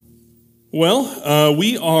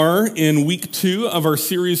We are in week 2 of our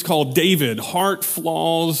series called David, Heart,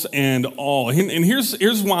 Flaws, and All. And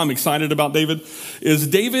here's why I'm excited about David, is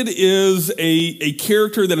David is a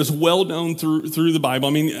character that is well known through the Bible.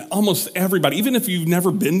 I mean, almost everybody, even if you've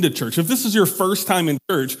never been to church, if this is your first time in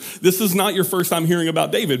church, this is not your first time hearing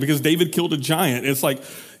about David, because David killed a giant. It's like,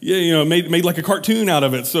 made like a cartoon out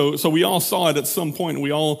of it. So we all saw it at some point, and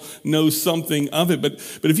we all know something of it. But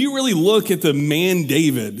if you really look at the man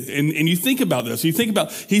David, and you think about this, you think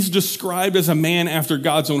about, he's described as a man after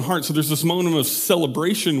God's own heart. So there's this moment of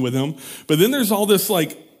celebration with him. But then there's all this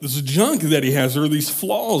this junk that he has, or these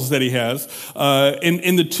flaws that he has.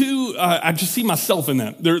 And the two, I just see myself in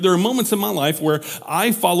that. There are moments in my life where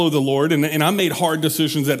I follow the Lord and I made hard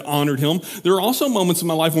decisions that honored him. There are also moments in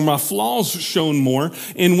my life where my flaws shone more.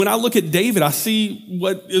 And when I look at David, I see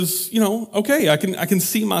what is, okay, I can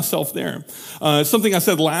see myself there. Something I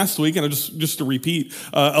said last week, and just to repeat,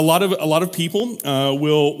 a lot of people,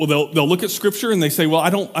 they'll look at scripture and they say, well, I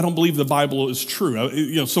don't believe the Bible is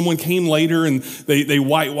true. Someone came later and they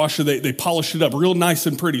whitewashed it, they polished it up real nice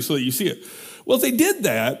and pretty so that you see it. Well, if they did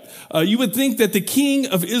that, you would think that the king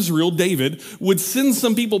of Israel, David, would send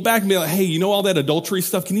some people back and be like, hey, all that adultery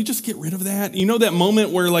stuff, can you just get rid of that? That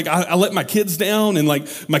moment where I let my kids down and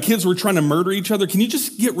my kids were trying to murder each other, can you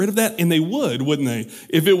just get rid of that? And they would, wouldn't they?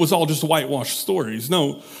 If it was all just whitewashed stories.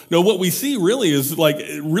 No, what we see really is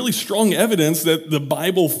really strong evidence that the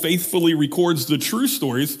Bible faithfully records the true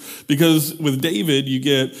stories, because with David, you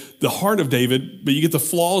get the heart of David, but you get the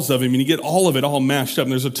flaws of him, and you get all of it all mashed up.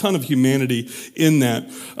 And there's a ton of humanity in that.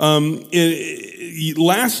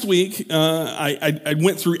 Last week, I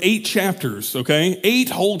went through 8 chapters, okay? 8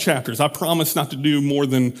 whole chapters. I promise not to do more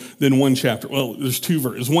than one chapter. Well, there's 2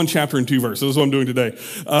 verses. 1 chapter and 2 verses. That's what I'm doing today.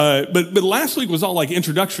 But last week was all like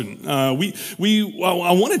introduction. I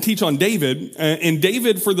want to teach on David, and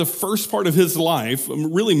David, for the first part of his life,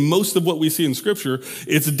 really most of what we see in Scripture,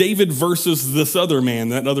 it's David versus this other man.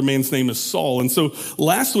 That other man's name is Saul. And so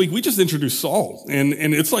last week, we just introduced Saul, and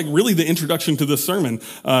it's like really the introduction to this sermon.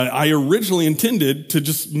 I originally intended to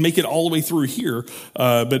just make it all the way through here,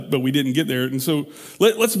 but we didn't get there. And so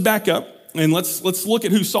let's back up and let's look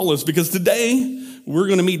at who Saul is, because today we're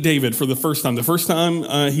going to meet David for the first time. The first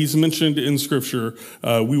time he's mentioned in Scripture,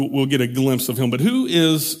 we'll get a glimpse of him. But who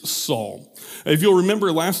is Saul? If you'll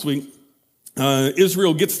remember last week,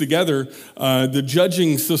 Israel gets together, the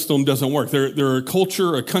judging system doesn't work. They're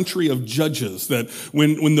a country of judges, that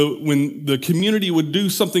when the community would do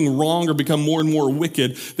something wrong or become more and more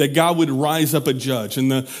wicked, that God would rise up a judge.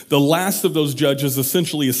 And the last of those judges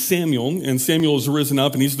essentially is Samuel, and Samuel has risen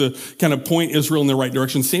up, and he's to kind of point Israel in the right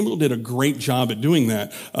direction. Samuel did a great job at doing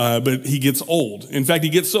that, but he gets old. In fact, he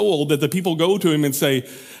gets so old that the people go to him and say,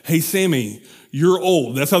 hey, Sammy, you're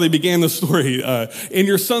old. That's how they began the story. And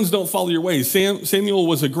your sons don't follow your ways. Samuel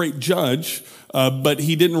was a great judge, but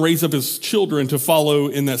he didn't raise up his children to follow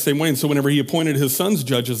in that same way. And so whenever he appointed his sons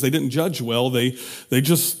judges, they didn't judge well. They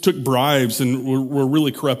just took bribes and were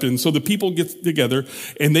really corrupted. And so the people get together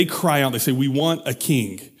and they cry out. They say, we want a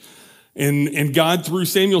king. And God, through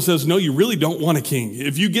Samuel, says, no, you really don't want a king.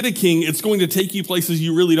 If you get a king, it's going to take you places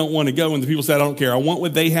you really don't want to go. And the people said, I don't care. I want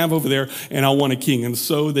what they have over there, and I want a king. And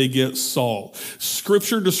so they get Saul.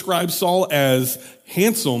 Scripture describes Saul as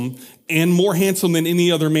handsome, and more handsome than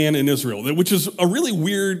any other man in Israel, which is a really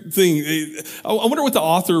weird thing. I wonder what the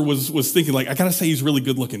author was thinking. I gotta say he's really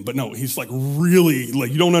good looking, but no, he's really,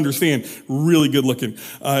 you don't understand, really good looking.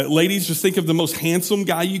 Ladies, just think of the most handsome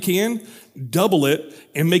guy you can, double it,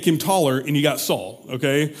 and make him taller, and you got Saul,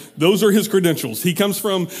 okay? Those are his credentials. He comes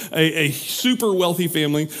from a super wealthy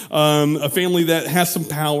family, a family that has some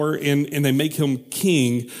power, and they make him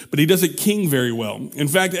king, but he doesn't king very well. In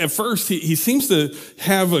fact, at first, he seems to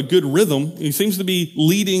have a good rhythm. He seems to be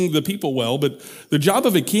leading the people well, but the job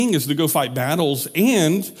of a king is to go fight battles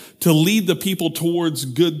and to lead the people towards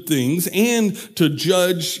good things and to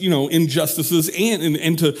judge, injustices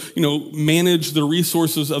and to, manage the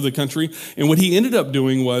resources of the country. And what he ended up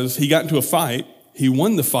doing was he got into a fight. He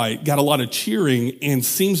won the fight, got a lot of cheering, and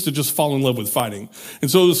seems to just fall in love with fighting. And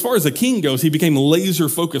so as far as a king goes, he became laser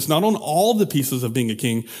focused, not on all the pieces of being a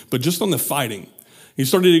king, but just on the fighting. He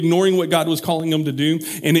started ignoring what God was calling him to do.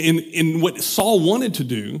 And what Saul wanted to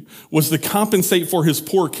do was to compensate for his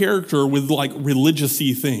poor character with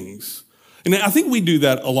religious-y things. And I think we do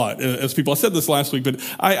that a lot as people. I said this last week, but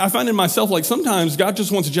I find in myself, sometimes God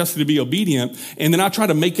just wants Jesse to be obedient, and then I try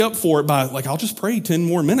to make up for it by, I'll just pray 10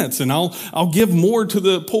 more minutes, and I'll give more to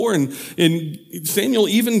the poor. And Samuel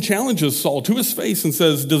even challenges Saul to his face and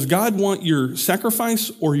says, does God want your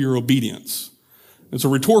sacrifice or your obedience? It's a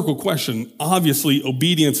rhetorical question. Obviously,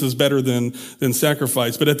 obedience is better than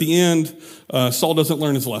sacrifice. But at the end, Saul doesn't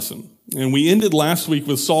learn his lesson. And we ended last week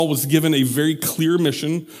with Saul was given a very clear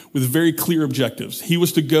mission with very clear objectives. He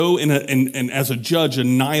was to go and as a judge,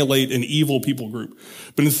 annihilate an evil people group.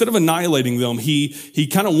 But instead of annihilating them, he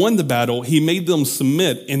kind of won the battle. He made them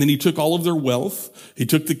submit, and then he took all of their wealth. He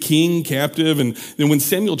took the king captive. And then when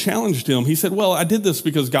Samuel challenged him, he said, well, I did this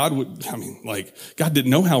because God didn't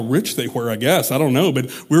know how rich they were, I guess. I don't know.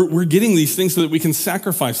 But we're getting these things so that we can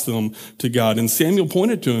sacrifice them to God. And Samuel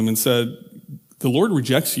pointed to him and said, the Lord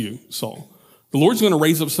rejects you, Saul. The Lord's going to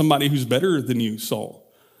raise up somebody who's better than you,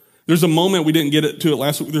 Saul. There's a moment, we didn't get to it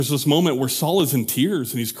last week, there's this moment where Saul is in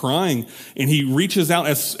tears and he's crying, and he reaches out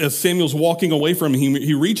as Samuel's walking away from him.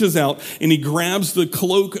 He reaches out and he grabs the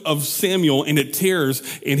cloak of Samuel, and it tears,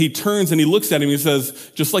 and he turns and he looks at him and he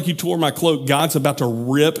says, just like you tore my cloak, God's about to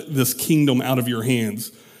rip this kingdom out of your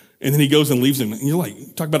hands. And then he goes and leaves him. And you're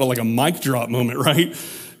like, talk about a mic drop moment, right?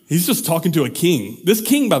 He's just talking to a king. This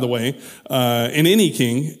king, by the way, and any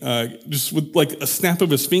king, just with like a snap of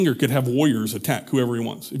his finger could have warriors attack whoever he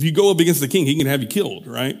wants. If you go up against the king, he can have you killed,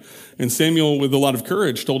 right? And Samuel, with a lot of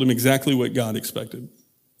courage, told him exactly what God expected.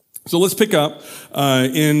 So let's pick up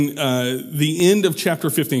in the end of chapter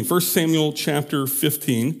 15, 1 Samuel chapter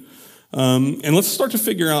 15. And let's start to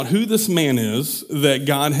figure out who this man is that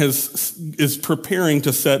God is preparing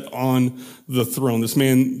to set on the throne, this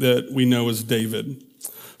man that we know as David.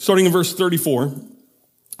 Starting in verse 34,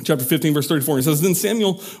 chapter 15, verse 34, it says, then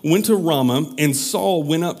Samuel went to Ramah, and Saul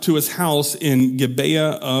went up to his house in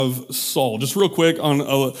Gibeah of Saul. Just real quick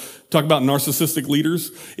talk about narcissistic leaders.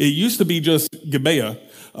 It used to be just Gibeah.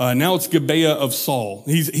 Now it's Gibeah of Saul.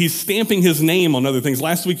 He's stamping his name on other things.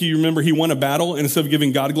 Last week, you remember, he won a battle, and instead of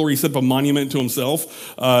giving God glory, he set up a monument to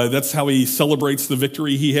himself. That's how he celebrates the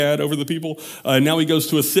victory he had over the people. Now he goes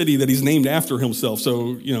to a city that he's named after himself.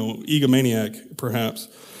 So, egomaniac, perhaps.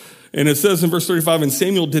 And it says in verse 35, and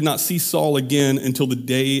Samuel did not see Saul again until the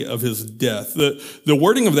day of his death. The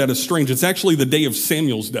wording of that is strange. It's actually the day of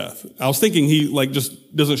Samuel's death. I was thinking he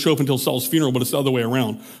just doesn't show up until Saul's funeral, but it's the other way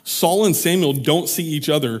around. Saul and Samuel don't see each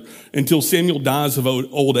other until Samuel dies of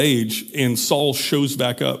old age and Saul shows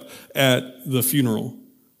back up at the funeral.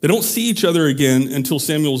 They don't see each other again until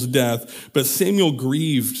Samuel's death, but Samuel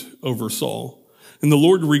grieved over Saul. And the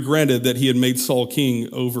Lord regretted that he had made Saul king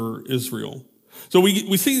over Israel. So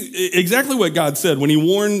we see exactly what God said when he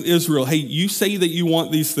warned Israel, hey, you say that you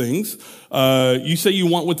want these things. You say you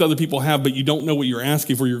want what other people have, but you don't know what you're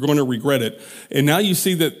asking for. You're going to regret it. And now you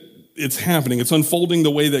see that it's happening. It's unfolding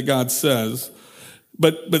the way that God says.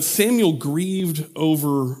 But Samuel grieved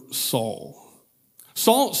over Saul.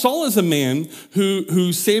 Saul is a man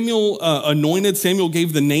who Samuel anointed. Samuel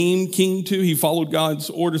gave the name king to. He followed God's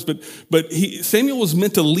orders, but Samuel was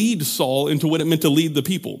meant to lead Saul into what it meant to lead the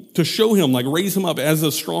people, to show him, raise him up as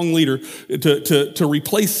a strong leader, to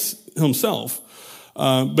replace himself.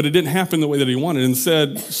 But it didn't happen the way that he wanted.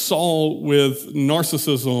 Instead, Saul, with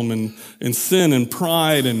narcissism and sin and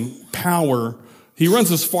pride and power, he runs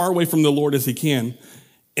as far away from the Lord as he can,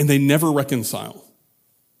 and they never reconcile.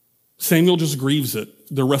 Samuel just grieves it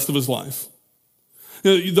the rest of his life.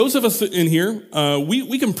 Now, those of us in here,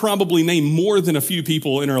 we can probably name more than a few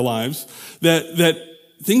people in our lives that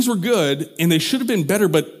things were good and they should have been better,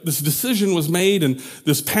 but this decision was made and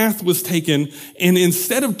this path was taken. And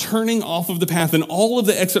instead of turning off of the path and all of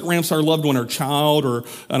the exit ramps our loved one, our child, or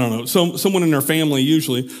I don't know, someone in our family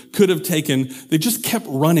usually could have taken, they just kept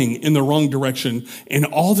running in the wrong direction. And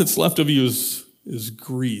all that's left of you is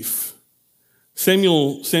grief.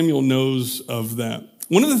 Samuel knows of that.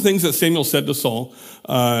 One of the things that Samuel said to Saul,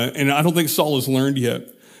 and I don't think Saul has learned yet,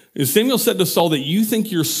 is Samuel said to Saul that you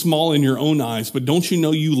think you're small in your own eyes, but don't you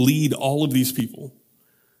know you lead all of these people?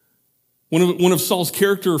 One of Saul's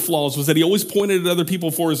character flaws was that he always pointed at other people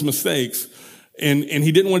for his mistakes, and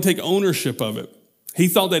he didn't want to take ownership of it. He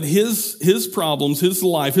thought that his problems, his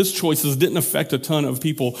life, his choices didn't affect a ton of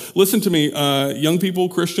people. Listen to me, young people,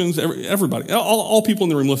 Christians, everybody, all people in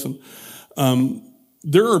the room, listen.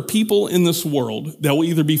 There are people in this world that will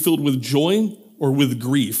either be filled with joy or with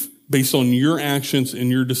grief based on your actions and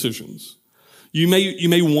your decisions. You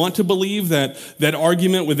may want to believe that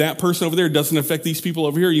argument with that person over there doesn't affect these people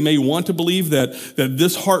over here. You may want to believe that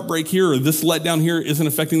this heartbreak here or this letdown here isn't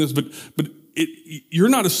affecting this, but you're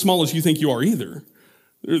not as small as you think you are either.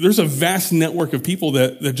 There's a vast network of people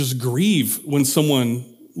that just grieve when someone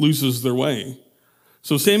loses their way.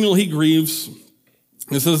 So Samuel, he grieves.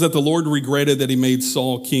 It says that the Lord regretted that he made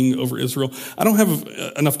Saul king over Israel. I don't have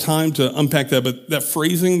enough time to unpack that, but that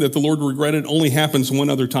phrasing that the Lord regretted only happens one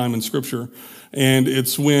other time in Scripture, and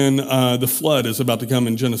it's when the flood is about to come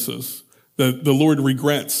in Genesis. The Lord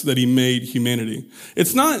regrets that he made humanity.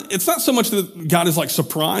 It's not so much that God is like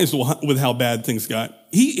surprised with how bad things got.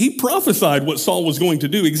 He prophesied what Saul was going to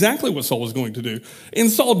do, exactly what Saul was going to do. And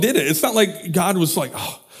Saul did it. It's not like God was like,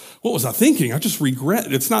 oh, what was I thinking? I just regret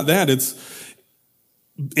it. It's not that. It's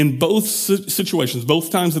in both situations,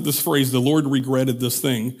 both times that this phrase, the Lord regretted this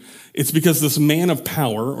thing, it's because this man of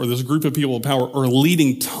power or this group of people of power are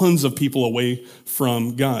leading tons of people away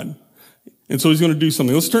from God. And so he's going to do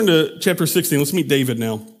something. Let's turn to chapter 16. Let's meet David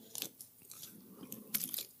now.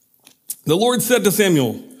 The Lord said to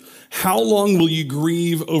Samuel, how long will you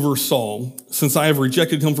grieve over Saul, since I have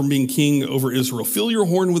rejected him from being king over Israel? Fill your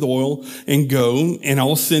horn with oil and go, and I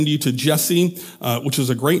will send you to Jesse, which is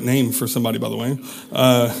a great name for somebody, by the way.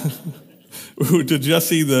 To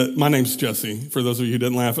Jesse, my name's Jesse, for those of you who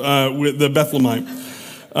didn't laugh, with the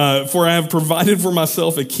Bethlehemite. For I have provided for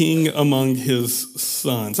myself a king among his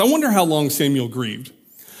sons. I wonder how long Samuel grieved.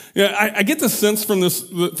 Yeah, I get the sense from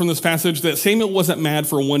this passage that Samuel wasn't mad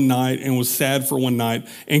for one night and was sad for one night,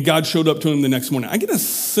 and God showed up to him the next morning. I get a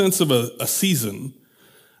sense of a season.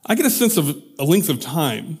 I get a sense of a length of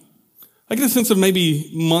time. I get a sense of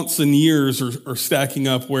maybe months and years are stacking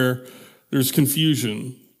up where there's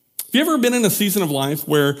confusion. Have you ever been in a season of life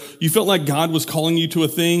where you felt like God was calling you to a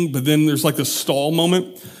thing, but then there's like this stall moment,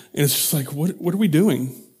 and it's just like, what are we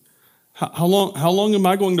doing? How long am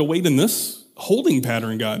I going to wait in this holding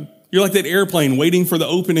pattern, God? You're like that airplane waiting for the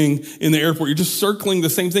opening in the airport. You're just circling the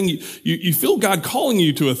same thing. You feel God calling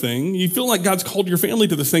you to a thing. You feel like God's called your family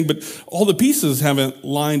to this thing, but all the pieces haven't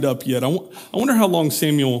lined up yet. I wonder how long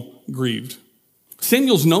Samuel grieved.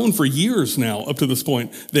 Samuel's known for years now, up to this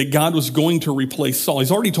point, that God was going to replace Saul.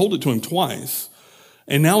 He's already told it to him twice.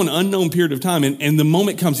 And now an unknown period of time, and the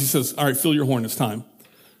moment comes, he says, all right, fill your horn, it's time.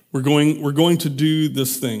 We're going to do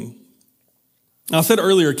this thing. Now, I said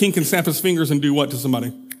earlier, a king can snap his fingers and do what to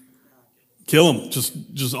somebody? Kill him,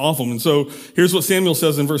 just off him. And so here's what Samuel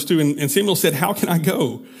says in verse 2. And Samuel said, how can I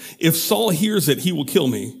go? If Saul hears it, he will kill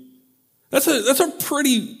me. That's a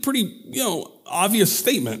pretty obvious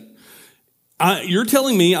statement. You're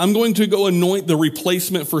telling me I'm going to go anoint the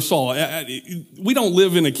replacement for Saul. We don't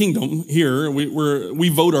live in a kingdom here. We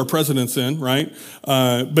vote our presidents in, right?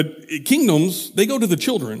 But kingdoms, they go to the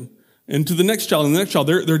children. And to the next child and the next child,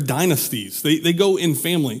 they're dynasties. They go in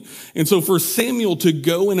family. And so for Samuel to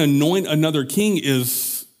go and anoint another king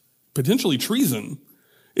is potentially treason.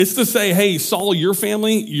 It's to say, hey, Saul, your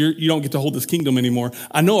family, you don't get to hold this kingdom anymore.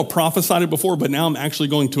 I know I prophesied it before, but now I'm actually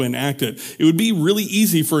going to enact it. It would be really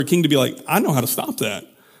easy for a king to be like, I know how to stop that.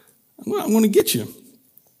 I'm going to get you.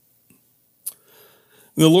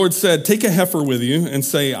 The Lord said, take a heifer with you and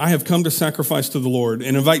say, I have come to sacrifice to the Lord,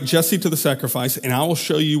 and invite Jesse to the sacrifice, and I will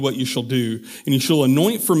show you what you shall do. And you shall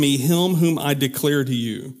anoint for me him whom I declare to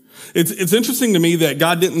you. It's interesting to me that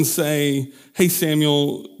God didn't say, hey,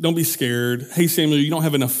 Samuel, don't be scared. Hey, Samuel, you don't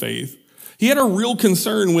have enough faith. He had a real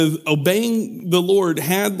concern with obeying the Lord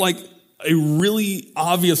had like a really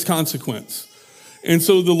obvious consequence. And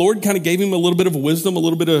so the Lord kind of gave him a little bit of wisdom, a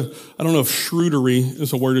little bit of, I don't know if shrewdery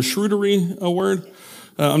is a word. Is shrewdery a word?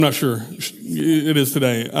 I'm not sure. It is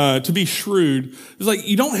today. To be shrewd is like,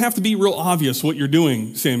 you don't have to be real obvious what you're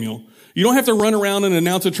doing, Samuel. You don't have to run around and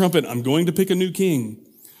announce a trumpet, I'm going to pick a new king.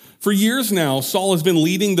 For years now, Saul has been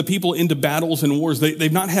leading the people into battles and wars.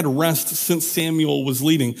 They've not had rest since Samuel was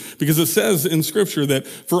leading, because it says in scripture that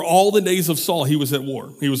for all the days of Saul, he was at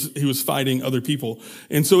war. He was fighting other people.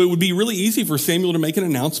 And so it would be really easy for Samuel to make an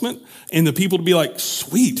announcement and the people to be like,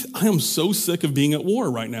 sweet, I am so sick of being at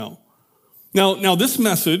war right now. Now this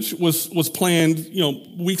message was planned,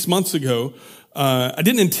 weeks, months ago. I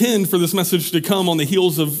didn't intend for this message to come on the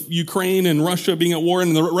heels of Ukraine and Russia being at war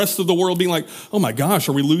and the rest of the world being like, oh my gosh,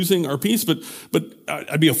 are we losing our peace? But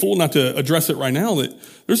I'd be a fool not to address it right now. That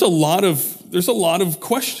there's a lot of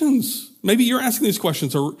questions. Maybe you're asking these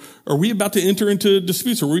questions. Are we about to enter into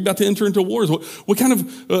disputes? Are we about to enter into wars?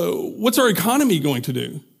 What's our economy going to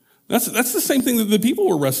do? That's the same thing that the people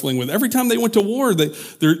were wrestling with. Every time they went to war,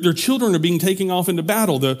 their children are being taken off into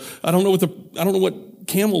battle. I don't know what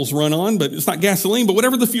camels run on, but it's not gasoline. But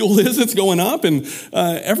whatever the fuel is, it's going up. And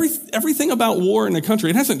everything about war in the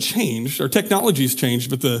country, it hasn't changed. Our technology's changed,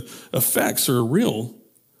 but the effects are real.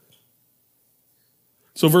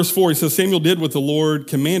 So verse 4, he says, Samuel did what the Lord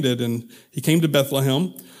commanded, and he came to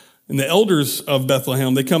Bethlehem. And the elders of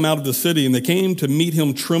Bethlehem, they come out of the city and they came to meet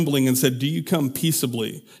him trembling and said, do you come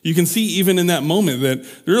peaceably? You can see even in that moment that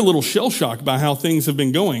they're a little shell-shocked by how things have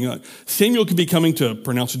been going. Samuel could be coming to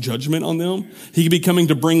pronounce judgment on them. He could be coming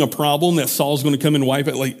to bring a problem that Saul's going to come and wipe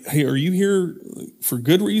it. Like, hey, are you here for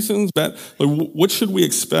good reasons? What should we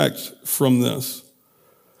expect from this?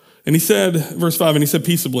 And he said, verse 5, and he said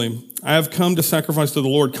peaceably, I have come to sacrifice to the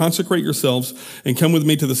Lord. Consecrate yourselves and come with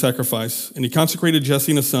me to the sacrifice. And he consecrated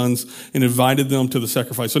Jesse and his sons and invited them to the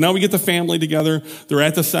sacrifice. So now we get the family together. They're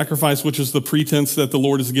at the sacrifice, which is the pretense that the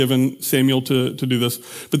Lord has given Samuel to do this.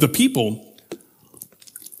 But the people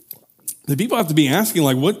have to be asking,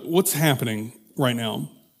 like, what's happening right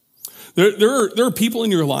now? There are people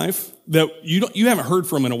in your life that you haven't heard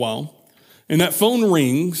from in a while. And that phone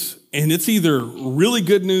rings, and it's either really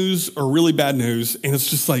good news or really bad news, and it's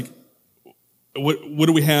just like, what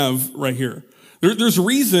do we have right here? There's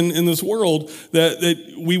reason in this world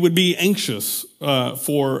that we would be anxious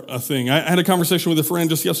for a thing. I had a conversation with a friend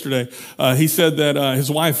just yesterday. He said that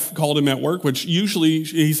his wife called him at work, which usually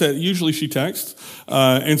she texts,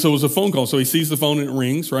 and so it was a phone call. So he sees the phone and it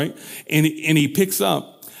rings, right? And he picks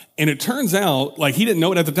up. And it turns out, like, he didn't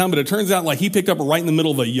know it at the time, but it turns out like he picked up right in the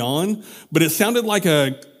middle of a yawn, but it sounded like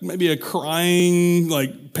maybe a crying,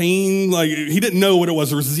 like pain, like he didn't know what it was.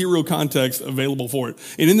 There was zero context available for it.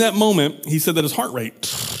 And in that moment, he said that his heart rate,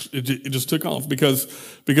 it just took off because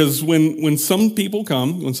when some people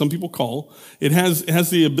come, when some people call, it has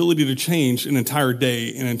the ability to change an entire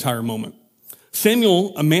day, an entire moment.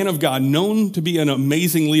 Samuel, a man of God, known to be an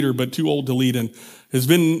amazing leader, but too old to lead, and has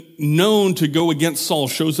been known to go against Saul,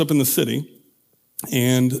 shows up in the city,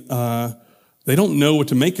 and they don't know what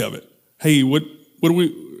to make of it. Hey, what do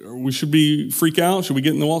we should be freak out? Should we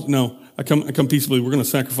get in the wall? No, I come peaceably. We're going to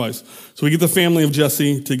sacrifice. So we get the family of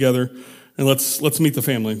Jesse together, and let's meet the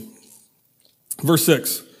family. Verse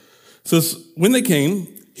 6 says, when they came,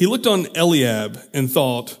 he looked on Eliab and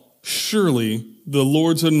thought, surely the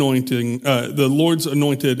Lord's anointed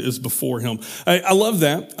is before him. I love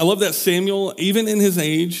that. I love that Samuel, even in his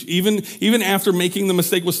age, even after making the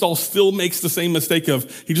mistake with Saul, still makes the same mistake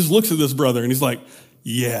of, he just looks at this brother and he's like,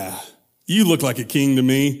 yeah, you look like a king to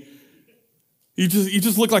me. You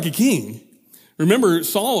just look like a king. Remember,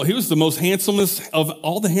 Saul, he was the most handsomest of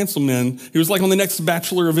all the handsome men. He was like on the next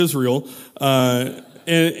Bachelor of Israel.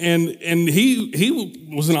 And he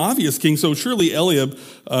was an obvious king, so surely Eliab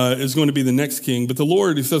is going to be the next king. But the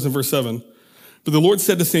Lord, he says in verse 7, but the Lord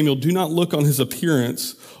said to Samuel, do not look on his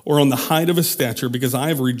appearance or on the height of his stature, because I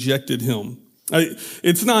have rejected him.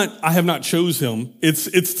 It's not, I have not chose him.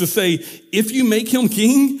 It's to say, if you make him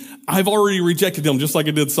king, I've already rejected him, just like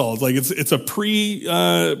I did Saul. It's like, it's a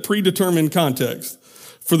predetermined context.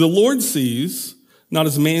 For the Lord sees, not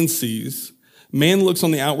as man sees. Man looks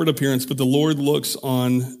on the outward appearance, but the Lord looks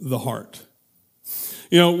on the heart.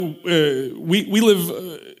 You know, we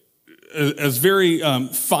live as very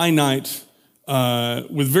finite,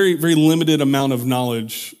 with very, very limited amount of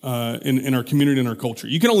knowledge in our community and our culture.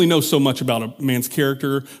 You can only know so much about a man's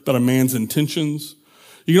character, about a man's intentions.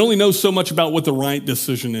 You can only know so much about what the right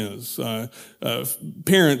decision is.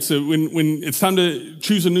 Parents, when it's time to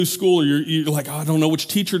choose a new school, or you're like, oh, I don't know which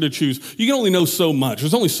teacher to choose. You can only know so much.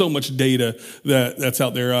 There's only so much data that's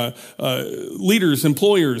out there. Leaders,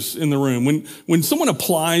 employers in the room. When someone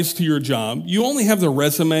applies to your job, you only have the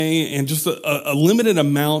resume and just a limited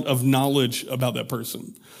amount of knowledge about that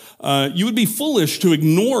person. You would be foolish to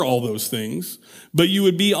ignore all those things, but you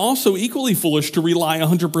would be also equally foolish to rely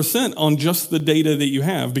 100% on just the data that you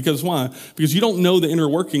have. Because why? Because you don't know the inner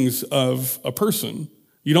workings of a person.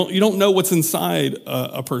 You don't know what's inside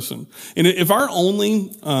a person. And if our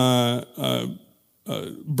only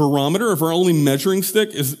barometer, if our only measuring stick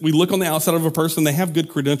is we look on the outside of a person, they have good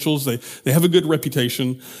credentials, they have a good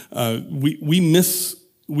reputation, we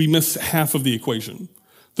miss half of the equation.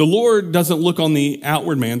 The Lord doesn't look on the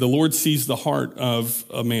outward man. The Lord sees the heart of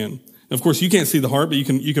a man. Of course, you can't see the heart, but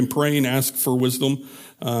you can pray and ask for wisdom.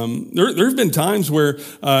 There have been times where,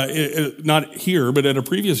 not here, but at a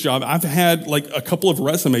previous job, I've had like a couple of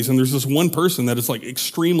resumes, and there's this one person that is like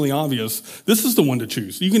extremely obvious. This is the one to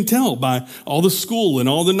choose. You can tell by all the school and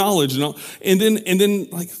all the knowledge and then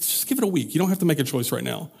like just give it a week. You don't have to make a choice right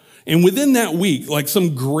now. And within that week, like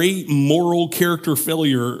some great moral character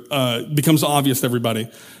failure becomes obvious to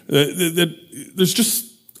everybody. That there's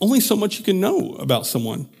just only so much you can know about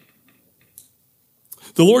someone.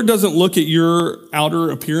 The Lord doesn't look at your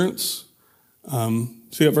outer appearance.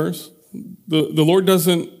 See that verse? The Lord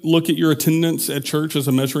doesn't look at your attendance at church as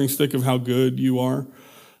a measuring stick of how good you are.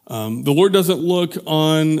 The Lord doesn't look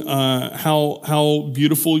on how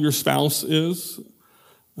beautiful your spouse is.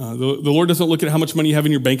 The Lord doesn't look at how much money you have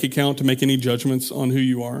in your bank account to make any judgments on who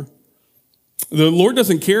you are. The Lord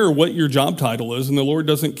doesn't care what your job title is, and the Lord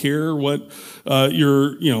doesn't care what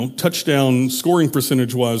your touchdown scoring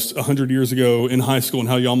percentage was 100 years ago in high school and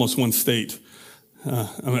how you almost won state.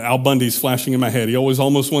 Al Bundy's flashing in my head. He always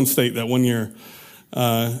almost won state that one year.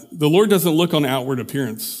 The Lord doesn't look on outward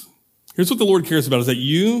appearance. Here's what the Lord cares about, is that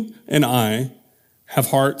you and I have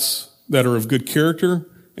hearts that are of good character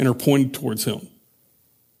and are pointed towards him.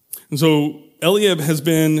 And so Eliab has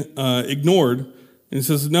been ignored, and he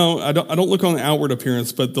says, no, I don't look on the outward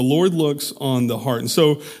appearance, but the Lord looks on the heart. And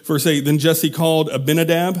so, verse 8, then Jesse called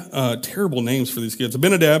Abinadab, terrible names for these kids,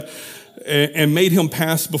 Abinadab, and made him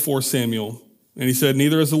pass before Samuel. And he said,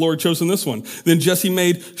 neither has the Lord chosen this one. Then Jesse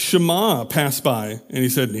made Shammah pass by. And he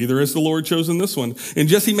said, neither has the Lord chosen this one. And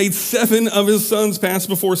Jesse made 7 of his sons pass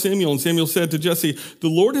before Samuel. And Samuel said to Jesse, the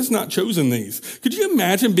Lord has not chosen these. Could you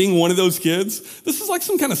imagine being one of those kids? This is like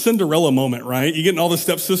some kind of Cinderella moment, right? You getting all the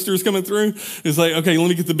stepsisters coming through. It's like, okay, let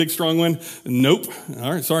me get the big strong one. Nope.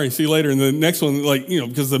 All right, sorry, see you later. And the next one, like,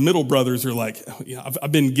 because the middle brothers are like, oh, yeah,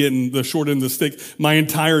 I've been getting the short end of the stick my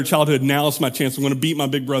entire childhood. Now it's my chance. I'm going to beat my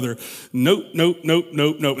big brother. Nope.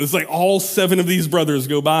 It's like all 7 of these brothers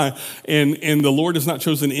go by, and the Lord has not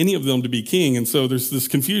chosen any of them to be king. And so there's this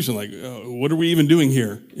confusion, like, what are we even doing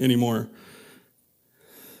here anymore?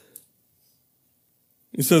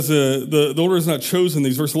 He says, the Lord has not chosen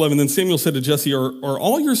these. Verse 11, then Samuel said to Jesse, are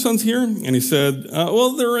all your sons here? And he said,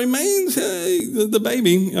 well, there remains the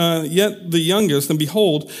baby, yet the youngest, and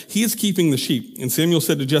behold, he is keeping the sheep. And Samuel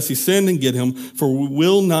said to Jesse, send and get him, for we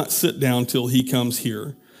will not sit down till he comes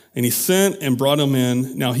here. And he sent and brought him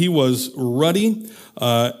in. Now he was ruddy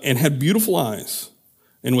and had beautiful eyes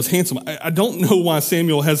and was handsome. I don't know why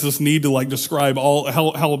Samuel has this need to like describe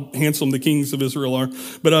how handsome the kings of Israel are,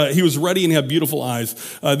 but he was ruddy and had beautiful eyes.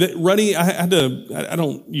 Ruddy, I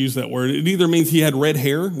don't use that word. It either means he had red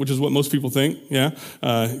hair, which is what most people think. Yeah,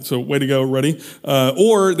 so way to go, ruddy,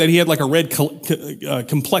 or that he had like a red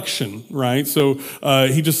complexion, right? So I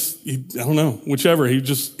don't know, whichever.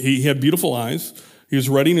 He had beautiful eyes. He was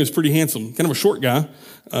ruddy and he was pretty handsome, kind of a short guy,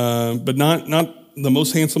 but not the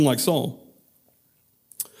most handsome like Saul.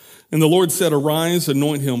 And the Lord said, arise,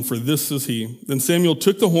 anoint him, for this is he. Then Samuel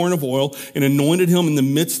took the horn of oil and anointed him in the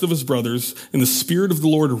midst of his brothers, and the Spirit of the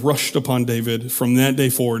Lord rushed upon David from that day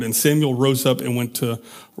forward, and Samuel rose up and went to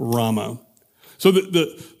Ramah. So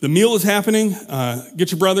the meal is happening.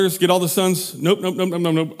 Get your brothers, get all the sons. Nope.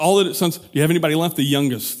 All the sons. Do you have anybody left? The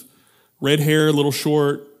youngest. Red hair, a little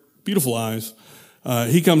short, beautiful eyes.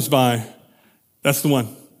 He comes by. That's the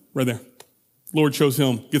one right there. Lord chose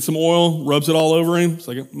him. Gets some oil, rubs it all over him. It's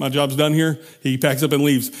like, my job's done here. He packs up and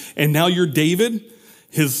leaves. And now you're David,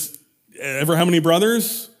 his ever how many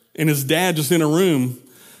brothers, and his dad just in a room.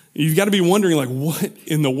 You've got to be wondering, like, what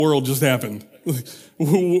in the world just happened?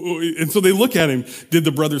 And so they look at him. Did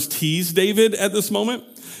the brothers tease David at this moment?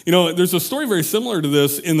 There's a story very similar to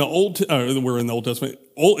this in the we're in the Old Testament,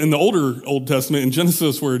 in the older Old Testament, in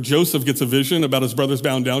Genesis, where Joseph gets a vision about his brothers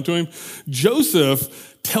bowing down to him.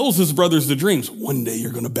 Joseph tells his brothers the dreams. One day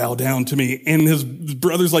you're going to bow down to me. And his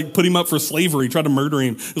brothers like put him up for slavery, try to murder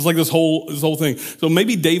him. It's like this whole thing. So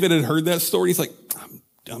maybe David had heard that story. He's like,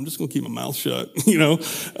 I'm just going to keep my mouth shut.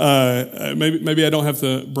 Maybe I don't have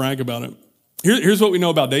to brag about it. Here's what we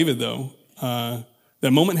know about David, though.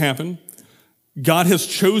 That moment happened. God has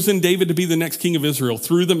chosen David to be the next king of Israel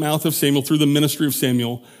through the mouth of Samuel, through the ministry of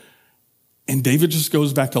Samuel. And David just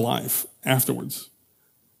goes back to life afterwards.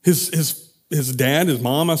 His dad, his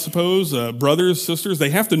mom, I suppose, brothers, sisters,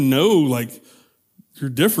 they have to know, like, you're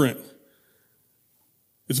different.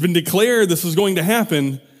 It's been declared this is going to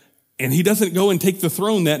happen, and he doesn't go and take the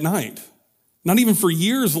throne that night. Not even for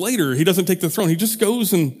years later, he doesn't take the throne. He just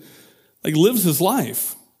goes and like lives his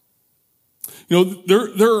life.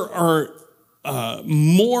 There are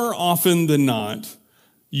more often than not,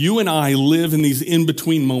 you and I live in these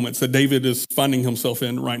in-between moments that David is finding himself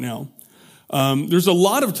in right now. There's a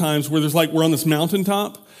lot of times where there's like we're on this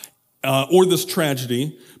mountaintop or this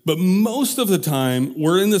tragedy, but most of the time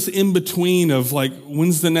we're in this in-between of like,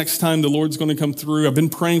 when's the next time the Lord's going to come through? I've been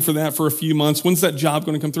praying for that for a few months. When's that job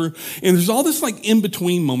going to come through? And there's all this like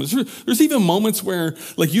in-between moments. There's even moments where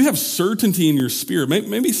like you have certainty in your spirit.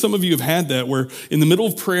 Maybe some of you have had that where in the middle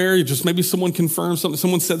of prayer, maybe someone confirmed something,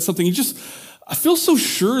 someone said something. I feel so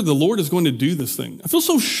sure the Lord is going to do this thing. I feel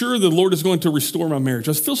so sure the Lord is going to restore my marriage.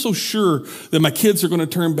 I feel so sure that my kids are going to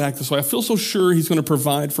turn back this way. I feel so sure he's going to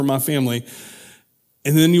provide for my family.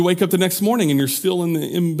 And then you wake up the next morning and you're still in the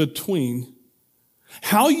in-between.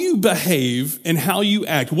 How you behave and how you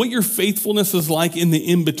act, what your faithfulness is like in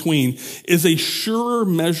the in-between is a surer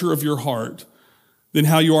measure of your heart than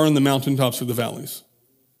how you are in the mountaintops or the valleys.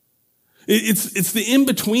 It's the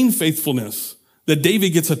in-between faithfulness that David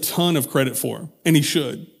gets a ton of credit for, and he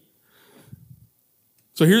should.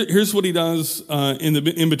 So here's what he does in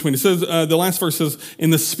the in-between. It says, the last verse says,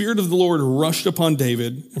 and the Spirit of the Lord rushed upon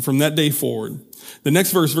David, and from that day forward. The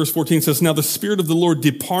next verse, verse 14 says, now the Spirit of the Lord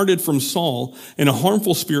departed from Saul, and a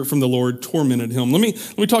harmful spirit from the Lord tormented him. Let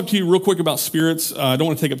me talk to you real quick about spirits. I don't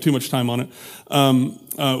want to take up too much time on it.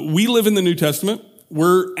 We live in the New Testament.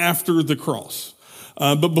 We're after the cross.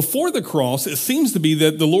 But before the cross, it seems to be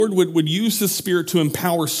that the Lord would use His Spirit to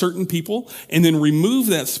empower certain people and then remove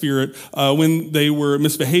that Spirit when they were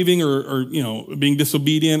misbehaving or being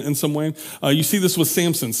disobedient in some way. You see this with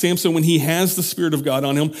Samson. Samson, when he has the Spirit of God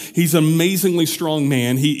on him, he's an amazingly strong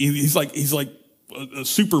man. He's like a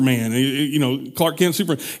Superman, Clark Kent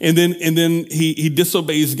Superman. And then he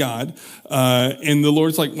disobeys God. And the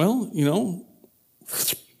Lord's like, well,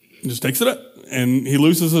 just takes it up. And he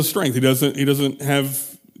loses his strength. He doesn't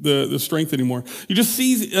have the strength anymore. You just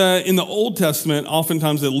see in the Old Testament,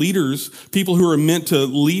 oftentimes that leaders, people who are meant to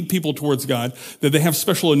lead people towards God, that they have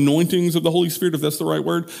special anointings of the Holy Spirit, if that's the right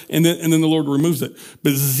word, and then the Lord removes it.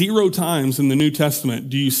 But 0 times in the New Testament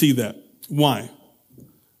do you see that. Why?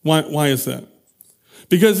 Why is that?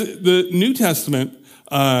 Because the New Testament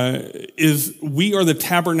we are the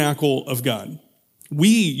tabernacle of God.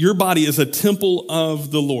 Your body is a temple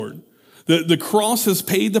of the Lord. The cross has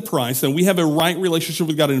paid the price, and we have a right relationship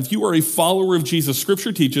with God. And if you are a follower of Jesus,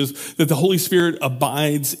 Scripture teaches that the Holy Spirit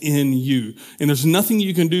abides in you, and there's nothing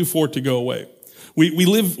you can do for it to go away. We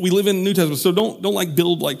live in the New Testament, so don't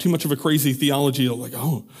build too much of a crazy theology of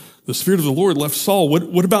the Spirit of the Lord left Saul.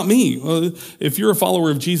 What about me? Well, if you're a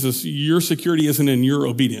follower of Jesus, your security isn't in your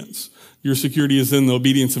obedience. Your security is in the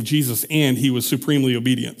obedience of Jesus, and He was supremely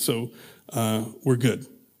obedient. So we're good.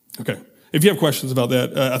 Okay. If you have questions about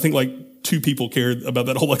that, I think 2 people cared about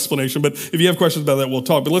that whole explanation. But if you have questions about that, we'll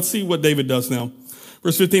talk. But let's see what David does now.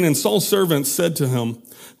 Verse 15, and Saul's servants said to him,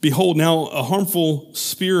 behold, now a harmful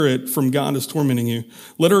spirit from God is tormenting you.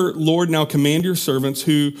 Let our Lord now command your servants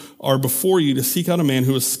who are before you to seek out a man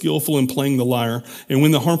who is skillful in playing the lyre. And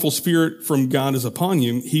when the harmful spirit from God is upon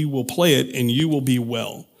you, he will play it and you will be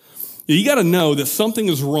well. You got to know that something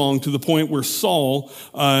is wrong to the point where Saul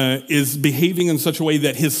is behaving in such a way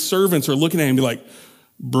that his servants are looking at him and be like,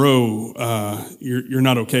 bro, you're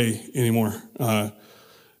not okay anymore.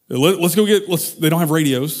 Let's go they don't have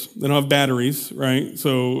radios. They don't have batteries, right?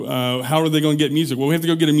 So, how are they going to get music? Well, we have to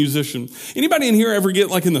go get a musician. Anybody in here ever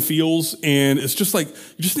get in the fields and it's just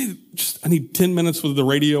I need 10 minutes with the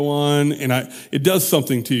radio on and it does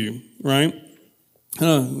something to you, right?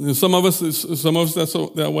 Some of us that's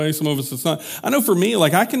that way. Some of us it's not. I know for me,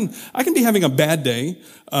 I can be having a bad day.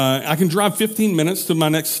 I can drive 15 minutes to my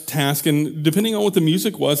next task, and depending on what the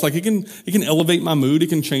music was, it can elevate my mood. It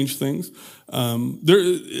can change things.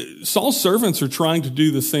 Saul's servants are trying to do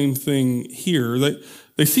the same thing here.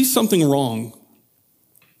 They see something wrong,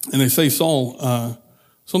 and they say, Saul,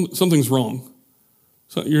 something's wrong.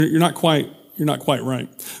 So you're not quite right.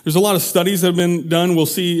 There's a lot of studies that have been done. We'll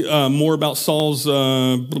see more about Saul's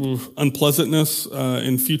unpleasantness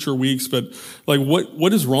in future weeks. But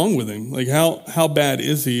what is wrong with him? How bad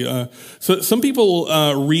is he? So some people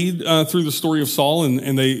read through the story of Saul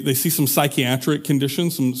and they see some psychiatric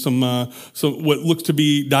conditions, some what looks to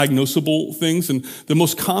be diagnosable things, and the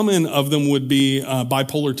most common of them would be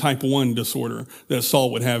bipolar type 1 disorder that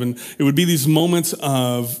Saul would have, and it would be these moments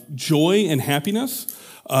of joy and happiness.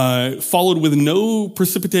 Followed with no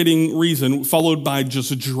precipitating reason, followed by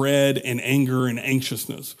just dread and anger and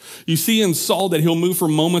anxiousness. You see in Saul that he'll move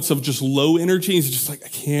from moments of just low energy. He's just I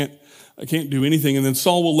can't do anything. And then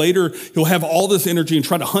Saul he'll have all this energy and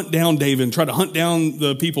try to hunt down David and try to hunt down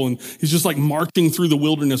the people. And he's just marching through the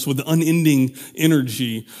wilderness with unending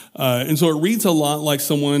energy. And so it reads a lot like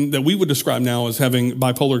someone that we would describe now as having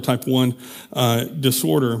bipolar type 1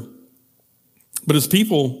 disorder. But his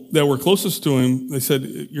people that were closest to him, they said,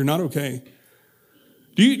 you're not okay.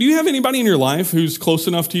 Do you have anybody in your life who's close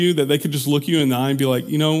enough to you that they could just look you in the eye and be like,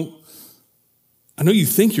 I know you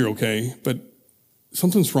think you're okay, but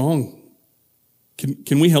something's wrong.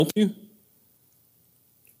 Can we help you?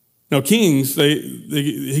 Now, kings,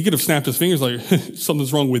 he could have snapped his fingers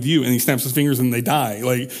something's wrong with you, and he snaps his fingers and they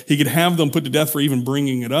die. He could have them put to death for even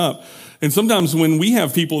bringing it up. And sometimes when we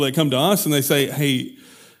have people that come to us and they say, hey,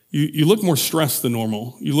 you look more stressed than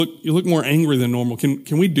normal. You look more angry than normal.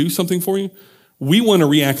 Can we do something for you? We want to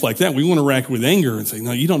react like that. We want to react with anger and say,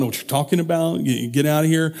 no, you don't know what you're talking about. Get out of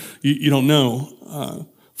here. You don't know.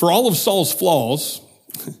 For all of Saul's flaws,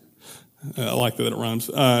 I like that it rhymes.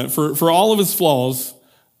 For all of his flaws,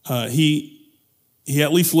 he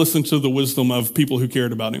at least listened to the wisdom of people who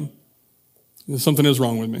cared about him. Something is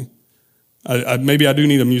wrong with me. Maybe I do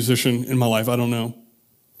need a musician in my life. I don't know.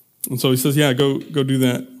 And so he says, yeah, go do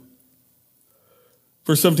that.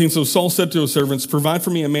 Verse 17, so Saul said to his servants, provide for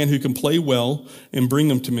me a man who can play well and bring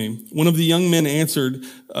him to me. One of the young men answered,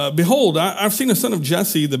 behold, I've seen a son of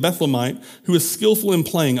Jesse, the Bethlehemite, who is skillful in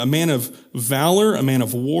playing, a man of valor, a man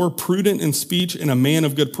of war, prudent in speech, and a man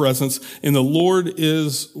of good presence, and the Lord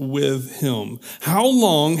is with him. How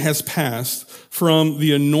long has passed from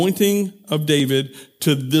the anointing of David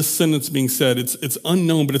to this sentence being said? It's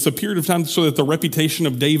unknown, but it's a period of time so that the reputation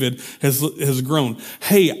of David has grown.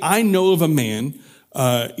 Hey, I know of a man.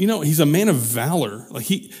 He's a man of valor. Like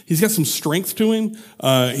he's got some strength to him.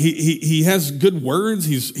 He has good words.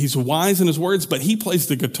 He's wise in his words, but he plays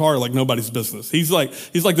the guitar like nobody's business. He's like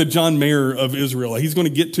the John Mayer of Israel. Like he's going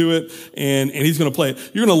to get to it and he's going to play it.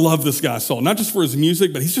 You're going to love this guy, Saul, not just for his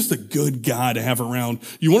music, but he's just a good guy to have around.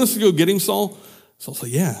 You want us to go get him, Saul? Saul's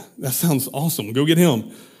like, yeah, that sounds awesome. Go get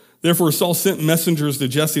him. Therefore, Saul sent messengers to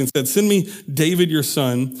Jesse and said, send me David, your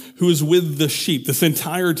son, who is with the sheep. This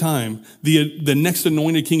entire time, the next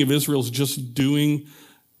anointed king of Israel is just doing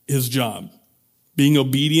his job, being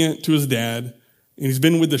obedient to his dad. And he's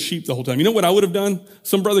been with the sheep the whole time. You know what I would have done?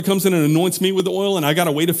 Some brother comes in and anoints me with the oil and I got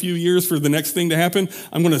to wait a few years for the next thing to happen.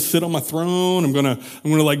 I'm going to sit on my throne. I'm going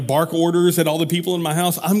to like bark orders at all the people in my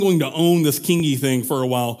house. I'm going to own this kingy thing for a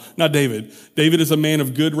while. Not David. David is a man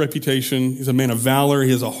of good reputation. He's a man of valor.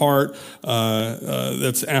 He has a heart,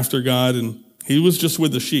 that's after God. And he was just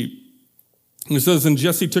with the sheep. And it says, and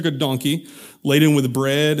Jesse took a donkey laden with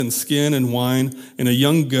bread and skin and wine and a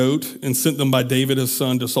young goat and sent them by David, his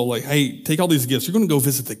son, to Saul. Like, hey, take all these gifts. You're going to go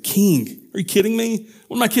visit the king. Are you kidding me?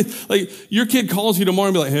 What my kid, like your kid calls you tomorrow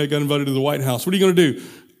and be like, hey, I got invited to the White House. What are you going to do?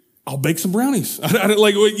 I'll bake some brownies.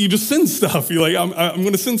 You just send stuff. You're like, I'm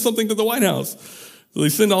going to send something to the White House. So they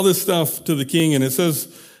send all this stuff to the king. And it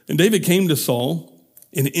says, and David came to Saul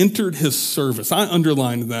and entered his service. I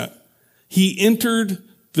underlined that. He entered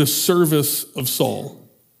the service of Saul.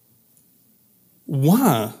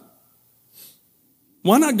 Why?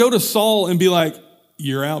 Why not go to Saul and be like,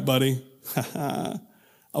 you're out, buddy. I've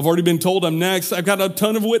already been told I'm next. I've got a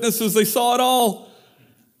ton of witnesses. They saw it all.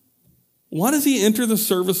 Why does he enter the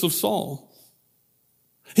service of Saul?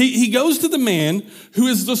 He goes to the man who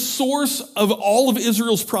is the source of all of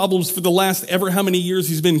Israel's problems for the last ever how many years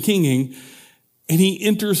he's been kinging, and he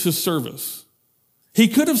enters his service. He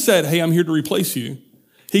could have said, hey, I'm here to replace you.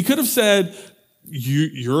 He could have said,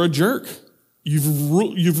 you're a jerk.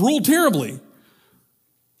 You've ruled terribly.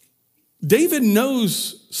 David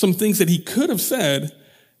knows some things that he could have said.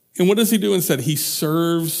 And what does he do instead? He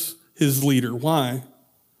serves his leader. Why?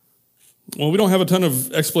 Well, we don't have a ton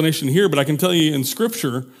of explanation here, but I can tell you in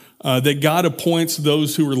Scripture that God appoints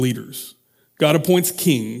those who are leaders. God appoints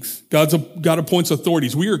kings. God appoints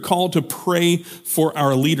authorities. We are called to pray for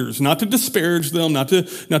our leaders, not to disparage them, not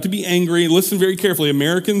to be angry. Listen very carefully.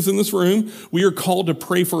 Americans in this room, we are called to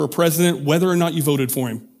pray for a president, whether or not you voted for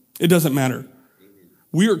him. It doesn't matter.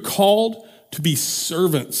 We are called to be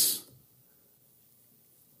servants.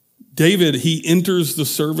 David, he enters the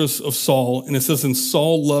service of Saul, and it says, and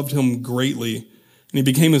Saul loved him greatly, and he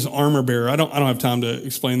became his armor bearer. I don't have time to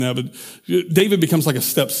explain that, but David becomes like a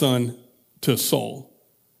stepson to Saul.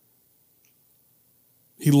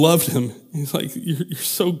 He loved him. He's like, you're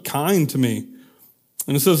so kind to me.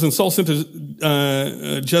 And it says, and Saul sent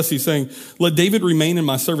to Jesse saying, let David remain in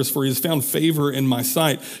my service, for he has found favor in my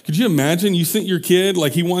sight. Could you imagine? You sent your kid,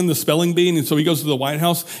 like he won the spelling bee, and so he goes to the White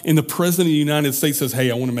House, and the president of the United States says, hey,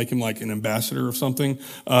 I want to make him like an ambassador or something.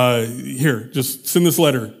 Here, just send this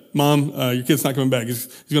letter. Mom, your kid's not coming back. He's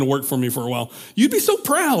going to work for me for a while. You'd be so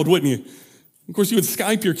proud, wouldn't you? Of course, you would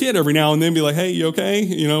Skype your kid every now and then, be like, hey, you okay?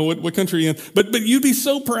 You know, what country are you in? But you'd be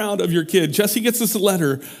so proud of your kid. Jesse gets this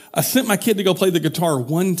letter. I sent my kid to go play the guitar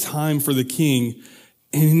one time for the king,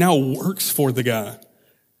 and he now works for the guy.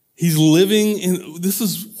 He's living in, this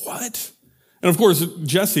is what? And of course,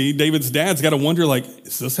 Jesse, David's dad's got to wonder, like,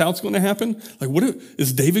 is this how it's going to happen? Like,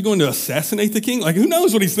 is David going to assassinate the king? Like, who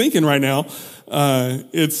knows what he's thinking right now?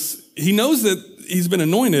 He knows that he's been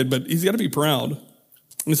anointed, but he's got to be proud.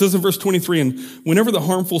 And it says in verse 23, and whenever the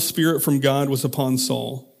harmful spirit from God was upon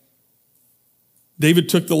Saul, David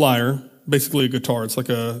took the lyre, basically a guitar. It's like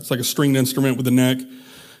a stringed instrument with a neck,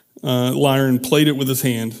 lyre, and played it with his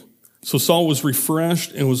hand. So Saul was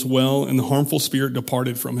refreshed and was well, and the harmful spirit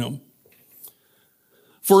departed from him.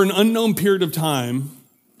 For an unknown period of time,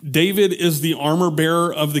 David is the armor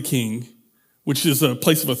bearer of the king, which is a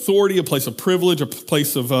place of authority, a place of privilege, a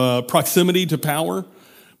place of proximity to power.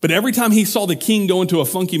 But every time he saw the king go into a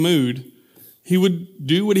funky mood, he would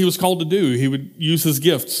do what he was called to do. He would use his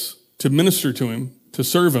gifts to minister to him, to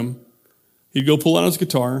serve him. He'd go pull out his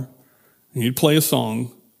guitar, and he'd play a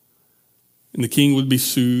song, and the king would be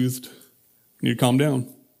soothed, and he'd calm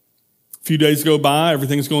down. A few days go by,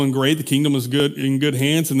 everything's going great, the kingdom is good in good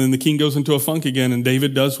hands, and then the king goes into a funk again, and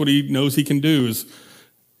David does what he knows he can do, is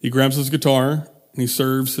he grabs his guitar and he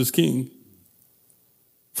serves his king.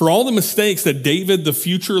 For all the mistakes that David, the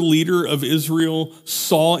future leader of Israel,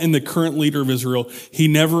 saw in the current leader of Israel, he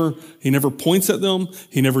never points at them.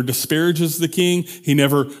 He never disparages the king. He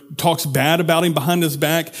never talks bad about him behind his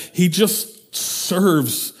back. He just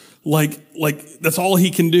serves like that's all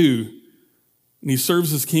he can do. And he serves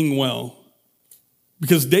his king well.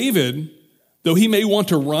 Because David, though he may want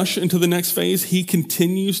to rush into the next phase, he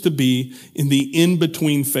continues to be in the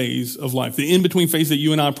in-between phase of life. The in-between phase that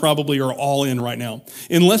you and I probably are all in right now.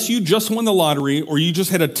 Unless you just won the lottery or you just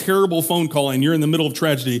had a terrible phone call and you're in the middle of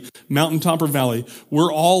tragedy, mountaintop or valley,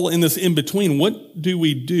 we're all in this in-between. What do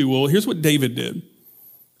we do? Well, here's what David did.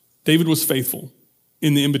 David was faithful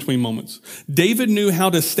in the in-between moments. David knew how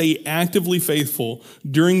to stay actively faithful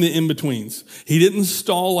during the in-betweens. He didn't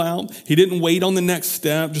stall out. He didn't wait on the next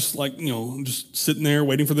step, just sitting there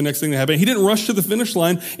waiting for the next thing to happen. He didn't rush to the finish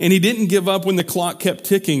line, and he didn't give up when the clock kept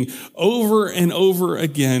ticking. Over and over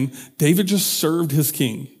again, David just served his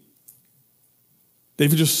king.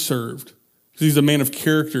 David just served. Because he's a man of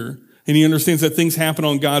character, and he understands that things happen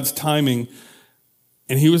on God's timing,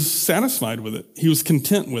 and he was satisfied with it. He was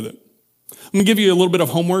content with it. I'm going to give you a little bit of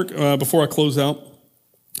homework before I close out.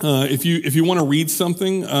 If you want to read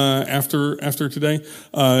something after today,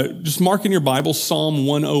 just mark in your Bible Psalm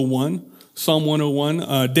 101. Psalm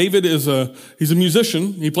 101. David he's a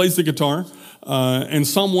musician. He plays the guitar, and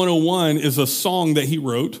Psalm 101 is a song that he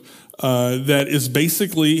wrote that is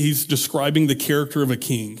basically he's describing the character of a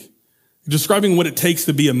king. Describing what it takes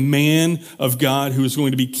to be a man of God who is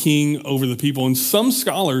going to be king over the people. And some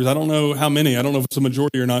scholars, I don't know how many, I don't know if it's a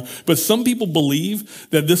majority or not, but some people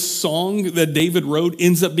believe that this song that David wrote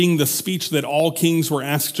ends up being the speech that all kings were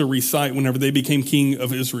asked to recite whenever they became king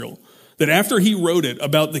of Israel. That after he wrote it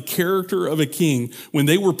about the character of a king, when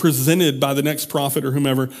they were presented by the next prophet or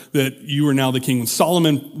whomever, that you are now the king. When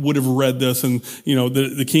Solomon would have read this and,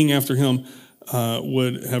 the king after him,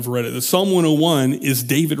 would have read it. The Psalm 101 is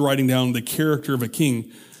David writing down the character of a king,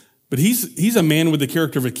 but he's a man with the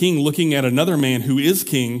character of a king looking at another man who is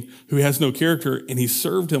king, who has no character, and he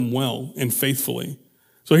served him well and faithfully.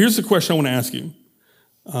 So here's the question I want to ask you.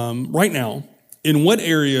 Right now, in what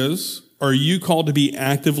areas are you called to be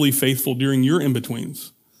actively faithful during your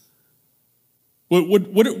in-betweens?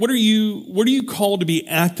 What are you called to be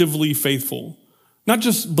actively faithful? Not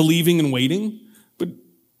just believing and waiting, but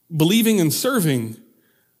believing and serving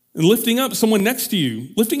and lifting up someone next to you,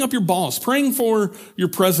 lifting up your boss, praying for your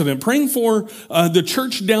president, praying for the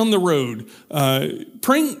church down the road,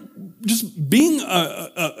 praying, just being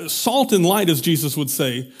a salt and light, as Jesus would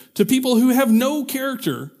say, to people who have no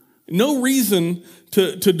character, no reason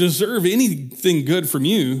to deserve anything good from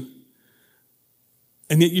you,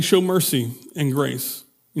 and yet you show mercy and grace,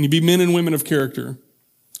 and you be men and women of character,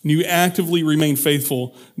 and you actively remain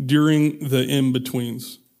faithful during the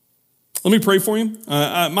in-betweens. Let me pray for you.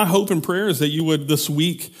 My hope and prayer is that you would, this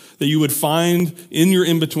week, that you would find in your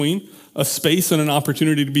in-between a space and an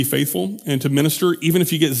opportunity to be faithful and to minister, even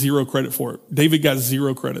if you get zero credit for it. David got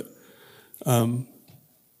zero credit. And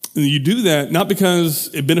you do that not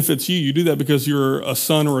because it benefits you. You do that because you're a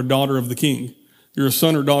son or a daughter of the king. You're a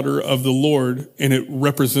son or daughter of the Lord, and it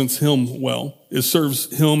represents him well. It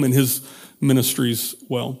serves him and his ministries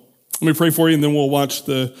well. Let me pray for you, and then we'll watch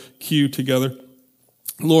the cue together.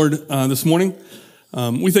 Lord, this morning,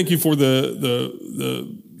 we thank you for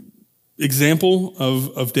the example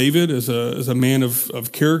of David as a man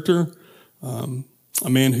of character, a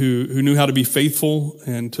man who knew how to be faithful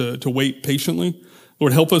and to wait patiently.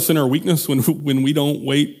 Lord, help us in our weakness when we don't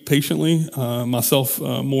wait patiently, myself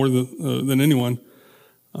more than anyone.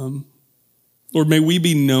 Lord, may we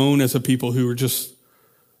be known as a people who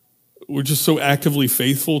we're just so actively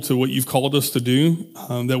faithful to what you've called us to do,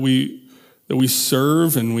 that we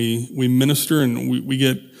serve and we minister and we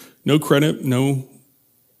get no credit, no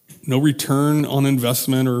return on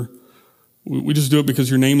investment, or we just do it because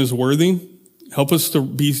your name is worthy. Help us to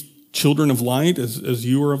be children of light as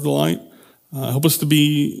you are of the light. Help us to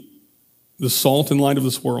be the salt and light of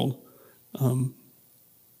this world.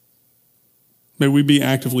 May we be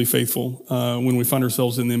actively faithful when we find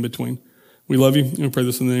ourselves in the in-between. We love you, and we pray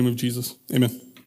this in the name of Jesus. Amen.